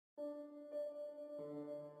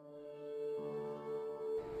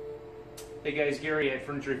Hey guys, Gary at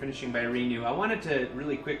Furniture Refinishing by Renew. I wanted to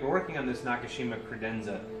really quick, we're working on this Nakashima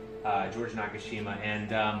credenza, George Nakashima,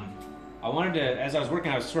 and I wanted to, as I was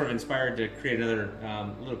working, I was sort of inspired to create another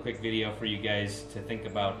little quick video for you guys to think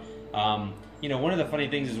about. You know, one of the funny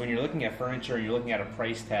things is when you're looking at furniture and you're looking at a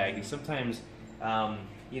price tag, and sometimes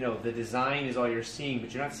you know, the design is all you're seeing,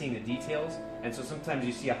 but you're not seeing the details, and so sometimes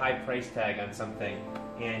you see a high price tag on something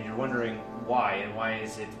and you're wondering why, and why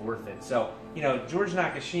is it worth it. So, you know, George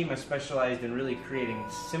Nakashima specialized in really creating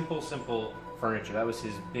simple furniture. That was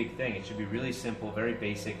his big thing. It should be really simple, very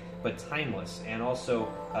basic, but timeless, and also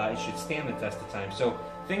it should stand the test of time. So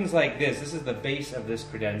things like this is the base of this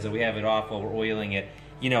credenza. We have it off while we're oiling it.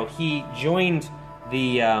 You know, he joined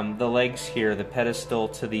the legs here, the pedestal,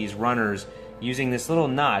 to these runners using this little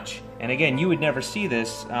notch. And again, you would never see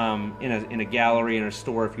this in a gallery, in a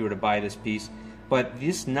store, if you were to buy this piece. But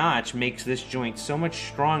this notch makes this joint so much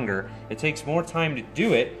stronger. It takes more time to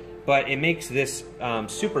do it, but it makes this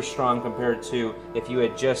super strong compared to if you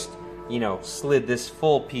had just, you know, slid this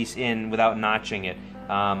full piece in without notching it.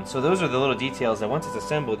 So those are the little details that once it's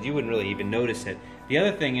assembled, you wouldn't really even notice it. The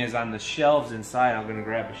other thing is on the shelves inside, I'm going to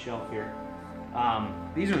grab a shelf here.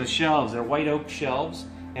 These are the shelves. They're white oak shelves.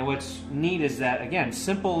 And what's neat is that, again,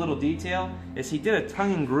 simple little detail, is he did a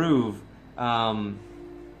tongue and groove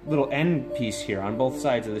little end piece here on both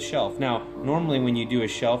sides of the shelf. Now, normally when you do a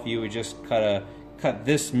shelf, you would just cut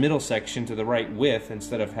this middle section to the right width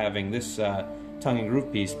instead of having this tongue and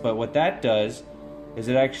groove piece. But what that does is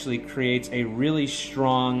it actually creates a really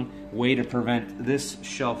strong way to prevent this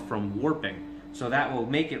shelf from warping. So that will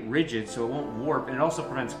make it rigid so it won't warp, and it also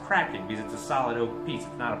prevents cracking because it's a solid oak piece.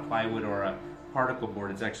 It's not a plywood or a particle board,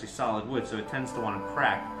 it's actually solid wood, so it tends to want to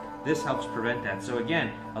crack. This helps prevent that. So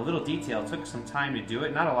again, a little detail. It took some time to do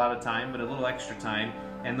it, not a lot of time, but a little extra time,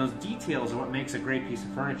 and those details are what makes a great piece of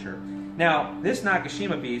furniture. Now, this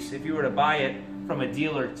Nakashima piece, if you were to buy it from a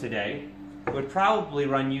dealer today, it would probably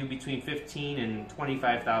run you between $15,000 and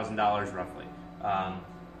 $25,000 roughly.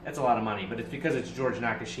 That's a lot of money, but it's because it's George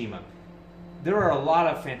Nakashima. There are a lot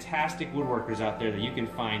of fantastic woodworkers out there that you can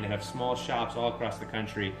find that have small shops all across the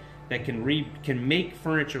country that can make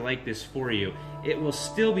furniture like this for you. It will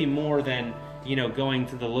still be more than, you know, going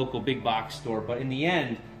to the local big box store, but in the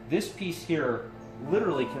end, this piece here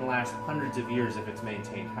literally can last hundreds of years if it's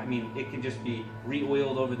maintained. I mean, it can just be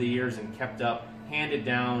re-oiled over the years and kept up, handed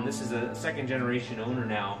down. This is a second generation owner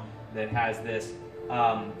now that has this.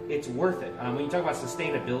 It's worth it. When you talk about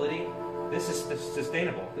sustainability, this is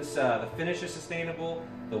sustainable. The finish is sustainable,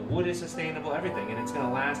 the wood is sustainable, everything, and it's going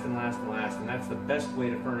to last and last and last, and that's the best way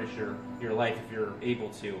to furnish your life if you're able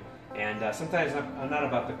to. And sometimes I'm not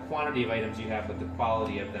about the quantity of items you have, but the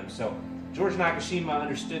quality of them. So George Nakashima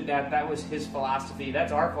understood that. That was his philosophy.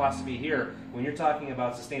 That's our philosophy here. When you're talking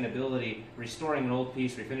about sustainability, restoring an old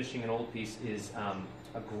piece, refinishing an old piece is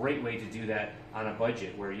a great way to do that on a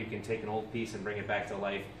budget, where you can take an old piece and bring it back to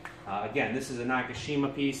life. Again, this is a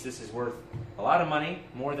Nakashima piece. This is worth a lot of money,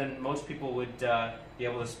 more than most people would be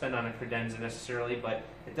able to spend on a credenza necessarily, but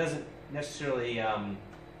it doesn't necessarily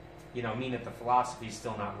you know, mean that the philosophy is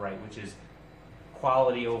still not right, which is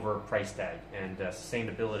quality over price tag, and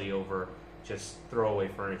sustainability over just throwaway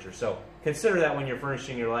furniture. So consider that when you're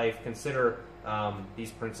furnishing your life. Consider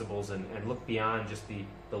these principles, and look beyond just the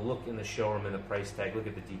look in the showroom and the price tag. Look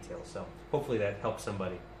at the details. So hopefully that helps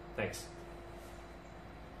somebody. Thanks.